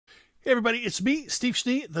Hey everybody, it's me, Steve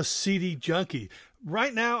Schnee, the CD Junkie.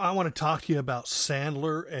 Right now, I want to talk to you about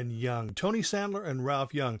Sandler and Young. Tony Sandler and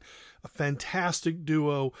Ralph Young, a fantastic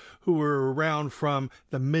duo who were around from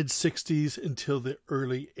the mid-60s until the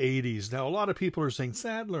early 80s. Now, a lot of people are saying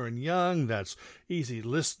Sandler and Young, that's easy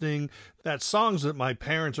listening. That's songs that my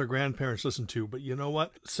parents or grandparents listened to. But you know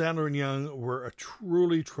what? Sandler and Young were a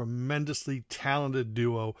truly tremendously talented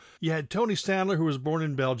duo. You had Tony Sandler, who was born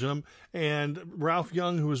in Belgium, and Ralph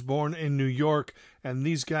Young, who was born in New York. And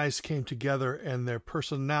these guys came together, and their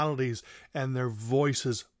personalities and their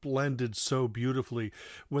voices blended so beautifully.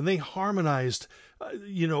 When they harmonized,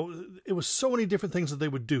 it was so many different things that they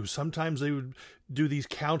would do. Sometimes they would do these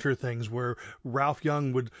counter things where Ralph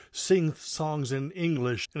Young would sing songs in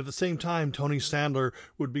English, and at the same time, Tony Sandler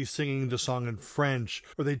would be singing the song in French,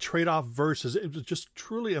 or they'd trade off verses. It was just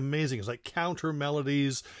truly amazing. It's like counter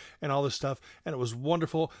melodies and all this stuff, and it was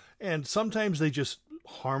wonderful. And sometimes they just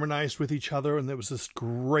harmonized with each other, and there was this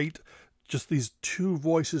great, just these two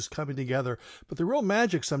voices coming together. But the real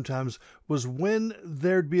magic sometimes was when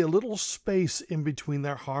there'd be a little space in between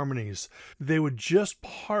their harmonies. They would just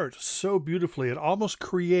part so beautifully and almost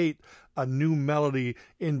create a new melody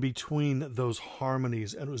in between those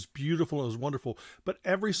harmonies. And it was beautiful. It was wonderful. But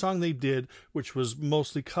every song they did, which was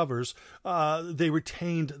mostly covers, they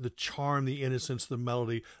retained the charm, the innocence, the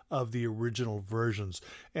melody of the original versions.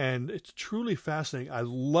 And it's truly fascinating. I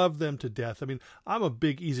love them to death. I mean, I'm a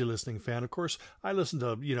big easy listening fan. Of course, I listen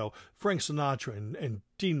to, Frank Sinatra and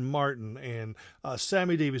Dean Martin and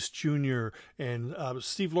Sammy Davis Jr. and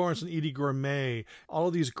Steve Lawrence and Eddie Gourmet, all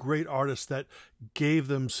of these great artists that gave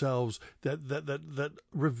themselves, that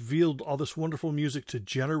revealed all this wonderful music to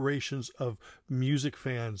generations of music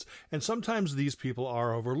fans. And sometimes these people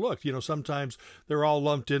are overlooked. Sometimes they're all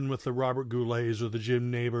lumped in with the Robert Goulets or the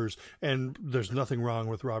Jim Neighbors, and there's nothing wrong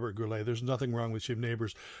with Robert Goulet. There's nothing wrong with Jim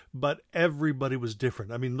Neighbors, but everybody was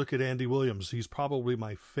different. I mean, look at Andy Williams. He's probably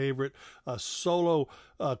my favorite solo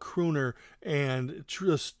crooner, and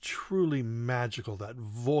just truly magical. That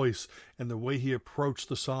voice and the way he approached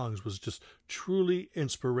the songs was just truly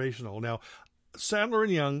inspirational. Now, Sandler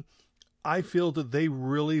and Young, I feel that they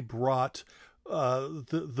really brought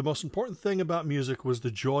the most important thing about music was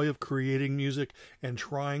the joy of creating music and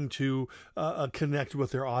trying to connect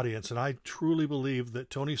with their audience. And I truly believe that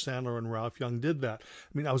Tony Sandler and Ralph Young did that.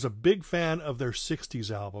 I mean, I was a big fan of their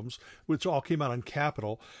 60s albums, which all came out on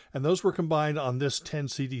Capitol, and those were combined on this 10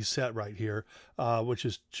 CD set right here, which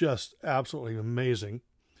is just absolutely amazing.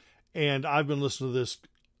 And I've been listening to this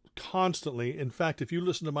constantly. In fact, if you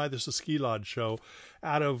listen to my This Is Ski Lodge show,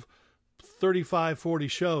 out of 35, 40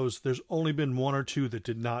 shows, there's only been one or two that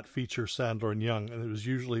did not feature Sandler and Young, and it was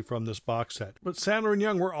usually from this box set. But Sandler and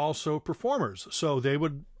Young were also performers, so they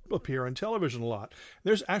would appear on television a lot.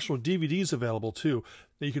 There's actual DVDs available too.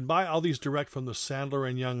 You can buy all these direct from the Sandler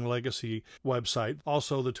and Young Legacy website,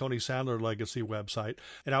 also the Tony Sandler Legacy website,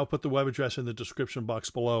 and I'll put the web address in the description box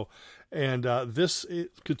below. And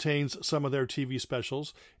it contains some of their TV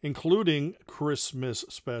specials, including Christmas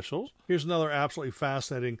specials. Here's another absolutely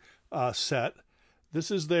fascinating set.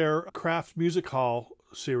 This is their Craft Music Hall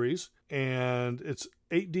series, and it's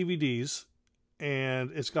 8 DVDs,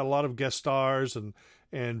 and it's got a lot of guest stars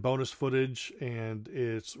and bonus footage, and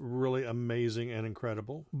it's really amazing and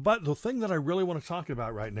incredible. But the thing that I really want to talk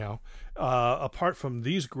about right now, apart from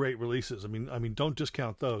these great releases, I mean, don't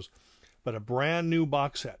discount those, but a brand new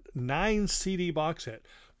box set, 9 CD box set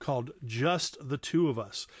called Just the Two of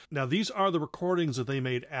Us. Now, these are the recordings that they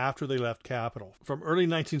made after they left Capitol from early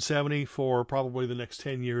 1970 for probably the next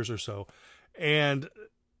 10 years or so. And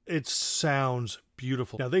it sounds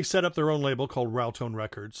beautiful. Now, they set up their own label called Raltone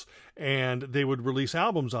Records, and they would release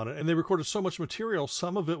albums on it. And they recorded so much material,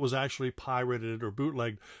 some of it was actually pirated or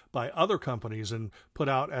bootlegged by other companies and put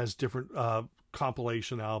out as different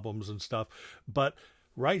compilation albums and stuff. But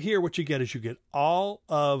right here, what you get is you get all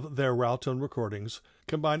of their Raltone recordings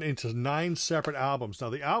combined into 9 separate albums. Now,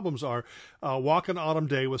 the albums are Walkin' Autumn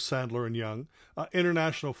Day with Sandler and Young,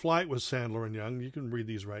 International Flight with Sandler and Young. You can read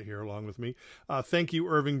these right here along with me. Thank You,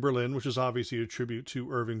 Irving Berlin, which is obviously a tribute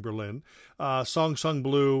to Irving Berlin. Song Sung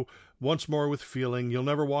Blue, Once More with Feeling, You'll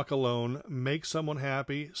Never Walk Alone, Make Someone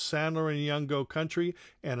Happy, Sandler and Young Go Country,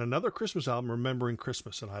 and another Christmas album, Remembering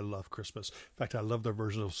Christmas. And I love Christmas. In fact, I love their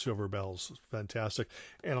version of Silver Bells. It's fantastic.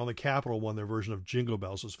 And on the Capitol one, their version of Jingle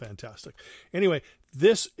Bells is fantastic. Anyway,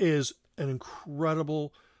 this is an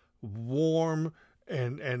incredible, warm,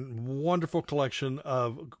 and wonderful collection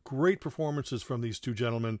of great performances from these two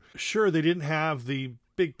gentlemen. Sure, they didn't have the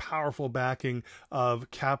big, powerful backing of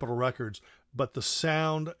Capitol Records, but the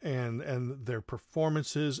sound and their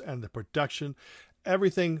performances and the production,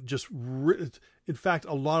 everything just, in fact,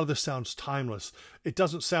 a lot of this sounds timeless. It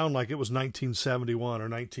doesn't sound like it was 1971 or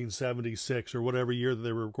 1976 or whatever year that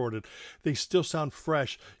they were recorded. They still sound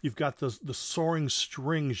fresh. You've got the soaring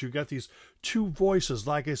strings. You've got these two voices,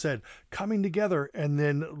 like I said, coming together and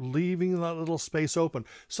then leaving that little space open.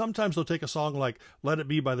 Sometimes they'll take a song like Let It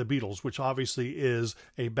Be by the Beatles, which obviously is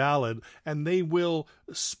a ballad, and they will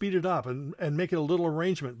speed it up and make it a little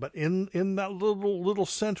arrangement. But in that little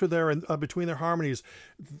center there and between their harmonies,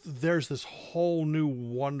 there's this whole new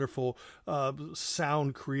wonderful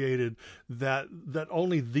sound created that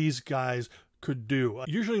only these guys could do.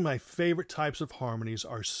 Usually my favorite types of harmonies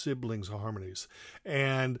are siblings harmonies,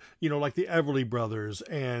 and like the Everly Brothers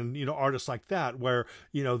and artists like that, where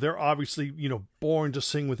they're obviously born to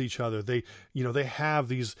sing with each other. They they have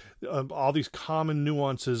these all these common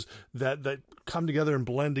nuances that come together and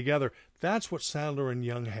blend together. That's what Sandler and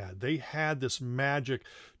Young had. They had this magic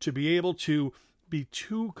to be able to be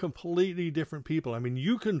two completely different people. I mean,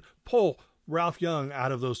 you can pull Ralph Young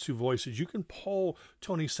out of those two voices. You can pull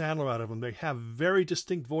Tony Sandler out of them. They have very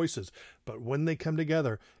distinct voices, but when they come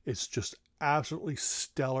together, it's just absolutely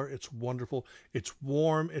stellar. It's wonderful. It's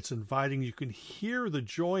warm. It's inviting. You can hear the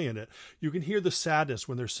joy in it. You can hear the sadness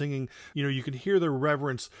when they're singing. You can hear their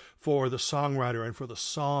reverence for the songwriter and for the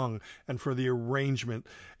song and for the arrangement.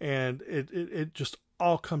 And it just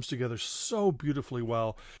all comes together so beautifully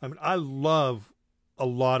well. I mean, I love a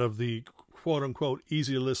lot of the quote-unquote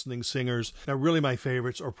easy listening singers. Now, really my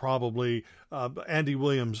favorites are probably Andy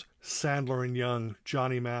Williams, Sandler and Young,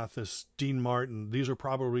 Johnny Mathis, Dean Martin. These are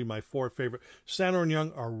probably my four favorite. Sandler and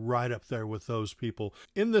Young are right up there with those people.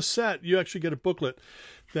 In the set, you actually get a booklet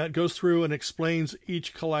that goes through and explains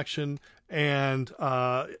each collection and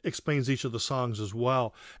explains each of the songs as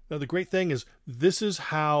well. Now, the great thing is this is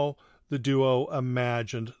how the duo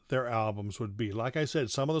imagined their albums would be. Like I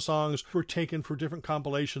said, some of the songs were taken for different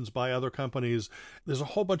compilations by other companies. There's a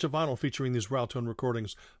whole bunch of vinyl featuring these Raltone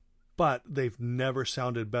recordings, but they've never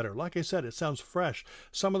sounded better. Like I said, it sounds fresh.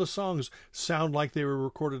 Some of the songs sound like they were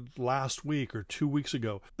recorded last week or 2 weeks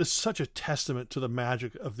ago. This is such a testament to the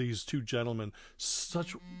magic of these two gentlemen.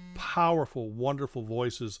 Such powerful, wonderful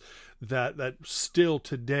voices that still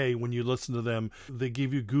today, when you listen to them, they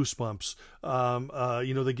give you goosebumps.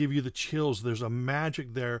 They give you the chills. There's a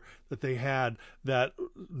magic there that they had that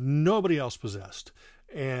nobody else possessed.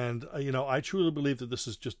 And, I truly believe that this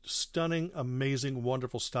is just stunning, amazing,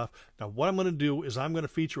 wonderful stuff. Now, what I'm going to do is I'm going to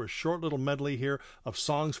feature a short little medley here of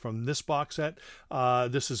songs from this box set.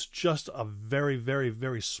 This is just a very, very,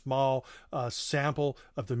 very small sample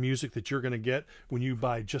of the music that you're going to get when you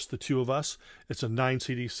buy just the two of us. It's a 9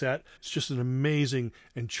 CD set. It's just an amazing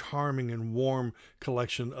and charming and warm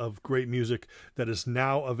collection of great music that is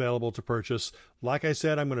now available to purchase. Like I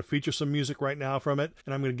said, I'm going to feature some music right now from it,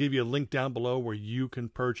 and I'm going to give you a link down below where you can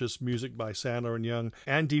purchase music by Sandler and Young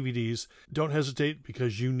and DVDs. Don't hesitate,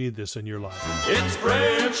 because you need this in your life. It's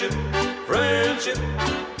friendship, friendship,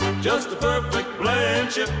 just a perfect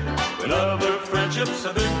blendship. When other friendships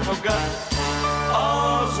have been forgot,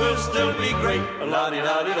 ours will still be great.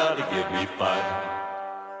 La-di-da-di-da-di, give me five.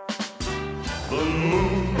 The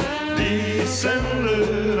moon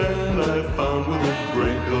descended and I found with the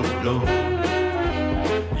break of dawn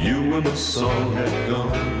you and the song had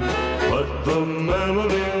gone, but the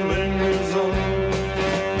melody lingers on.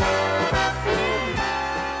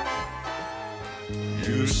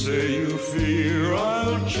 You say you fear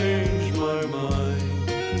I'll change my mind,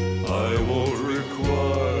 I won't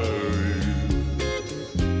require you.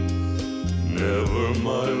 Never,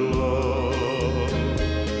 my love,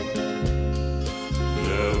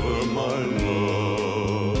 never, my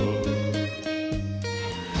love.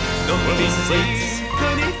 Don't be safe.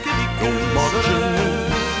 Go marching,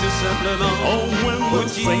 tout simplement. Oh, when the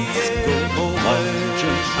saints go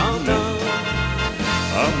marching,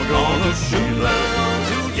 I'm gonna shoot them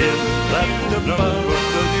to get that le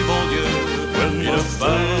peuple du bon Dieu. When the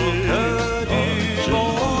peuple du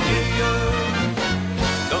bon Dieu.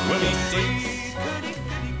 Don't be safe.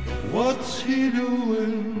 What's he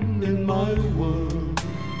doing in my world?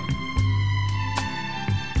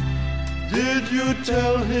 Did you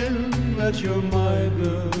tell him that you're my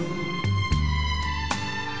girl?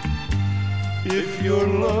 If your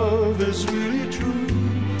love is really true,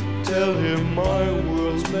 tell him my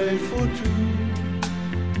world's made for two.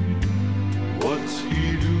 What's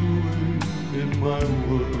he doing in my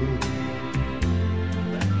world?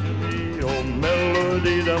 oh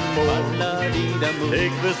melody d'amour. Maladie d'amour,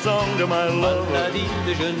 Take this song to my lover. maladie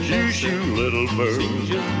de je Shoo, n'aime little bird. si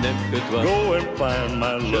je n'aime que toi. Go and find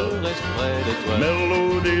my Je love. reste près de toi.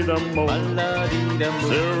 Melody d'amour. Maladie d'amour,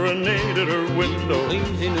 Serenade at her window.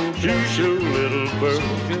 brise nos Shoo, shoo, little si bird.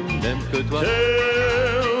 je n'aime que toi. Tell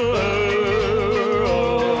her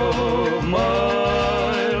of my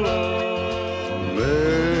love.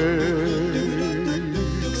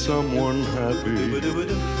 Make someone happy.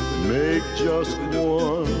 Make just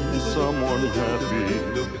someone happy.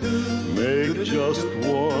 Make just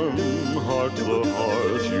one heart the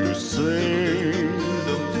heart you sing.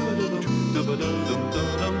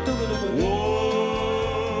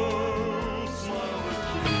 One smile.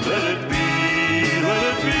 Let it be, let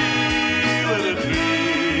it be, let it be,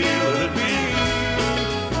 let it be.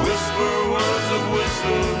 Whisper words of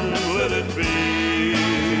wisdom, let it be.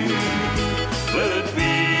 Let it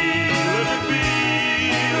be, let it be,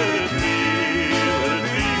 let it be, let it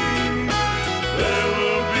be. There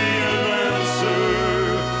will be an answer,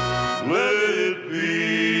 let it be.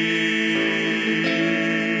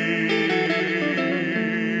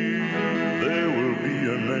 There will be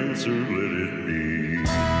an answer, let it be.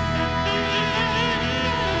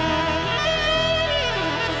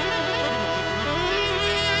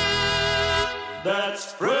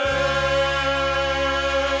 That's friendship.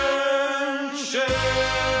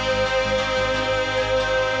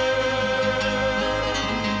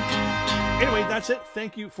 Anyway, that's it.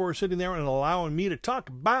 Thank you for sitting there and allowing me to talk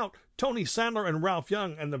about Tony Sandler and Ralph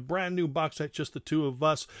Young and the brand new box set, Just the Two of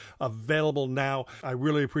Us, available now. I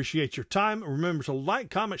really appreciate your time. Remember to like,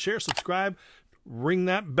 comment, share, subscribe, ring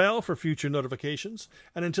that bell for future notifications.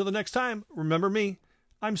 And until the next time, remember me.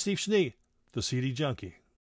 I'm Steve Schnee, the CD Junkie.